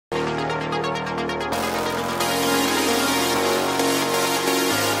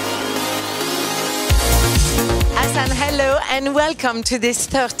Hello and welcome to this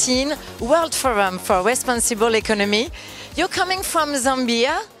 13th World Forum for Responsible Economy. You're coming from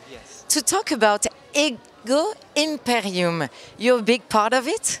Zambia to talk about Ego Imperium. You're a big part of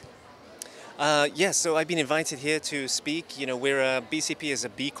it? Yes, so I've been invited here to speak. You know, BCP is a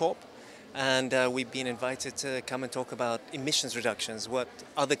B Corp, and we've been invited to come and talk about emissions reductions, what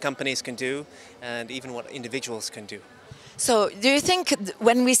other companies can do, and even what individuals can do. So, do you think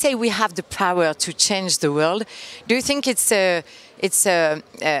when we say we have the power to change the world, do you think it's a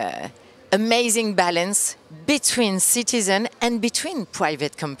amazing balance between citizens and between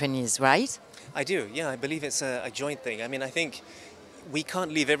private companies, right? I do, yeah. I believe it's a joint thing. I mean, I think we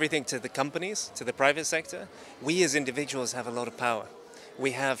can't leave everything to the companies, to the private sector. We as individuals have a lot of power.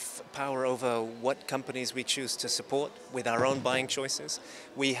 We have power over what companies we choose to support with our own buying choices.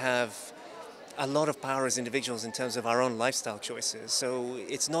 We have a lot of power as individuals in terms of our own lifestyle choices. So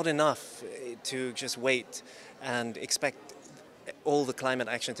it's not enough to just wait and expect all the climate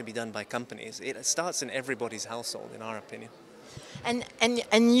action to be done by companies. It starts in everybody's household, in our opinion.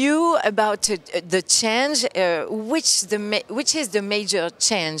 And you, about the change, which is the major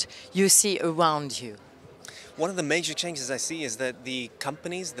change you see around you? One of the major changes I see is that the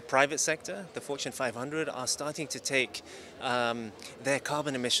companies, the private sector, the Fortune 500, are starting to take their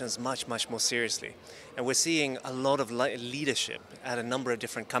carbon emissions much more seriously. And we're seeing a lot of leadership at a number of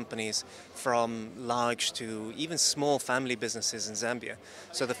different companies, from large to even small family businesses in Zambia.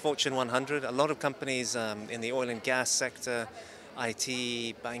 So the Fortune 100, a lot of companies in the oil and gas sector,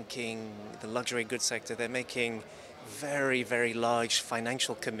 IT, banking, the luxury goods sector, they're making very large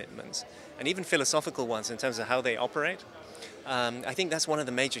financial commitments and even philosophical ones in terms of how they operate. I think that's one of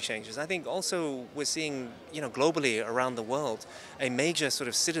the major changes. I think also we're seeing, you know, globally around the world, a major sort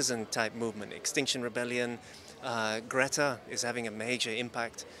of citizen type movement. Extinction Rebellion, Greta is having a major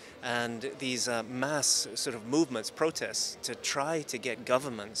impact, and these mass sort of movements, protests, to try to get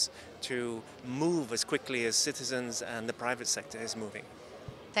governments to move as quickly as citizens and the private sector is moving.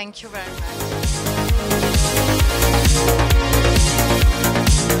 Thank you very much.